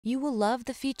You will love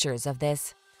the features of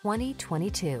this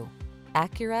 2022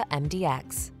 Acura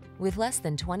MDX. With less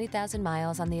than 20,000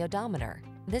 miles on the odometer,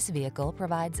 this vehicle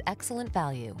provides excellent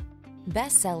value.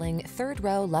 Best-selling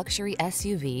third-row luxury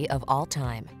SUV of all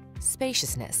time.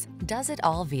 Spaciousness,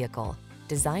 does-it-all vehicle.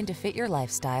 Designed to fit your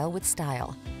lifestyle with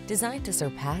style. Designed to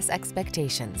surpass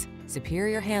expectations.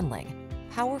 Superior handling.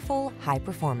 Powerful, high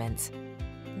performance.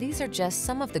 These are just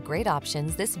some of the great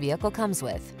options this vehicle comes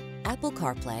with: Apple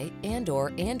CarPlay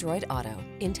and/or Android Auto,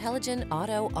 intelligent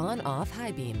auto on-off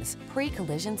high beams,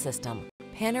 pre-collision system,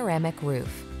 panoramic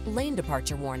roof, lane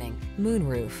departure warning,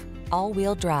 moonroof,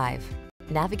 all-wheel drive,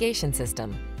 navigation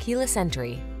system, keyless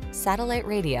entry, satellite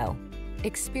radio.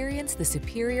 Experience the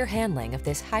superior handling of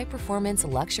this high-performance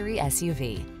luxury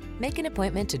SUV. Make an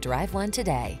appointment to drive one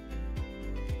today.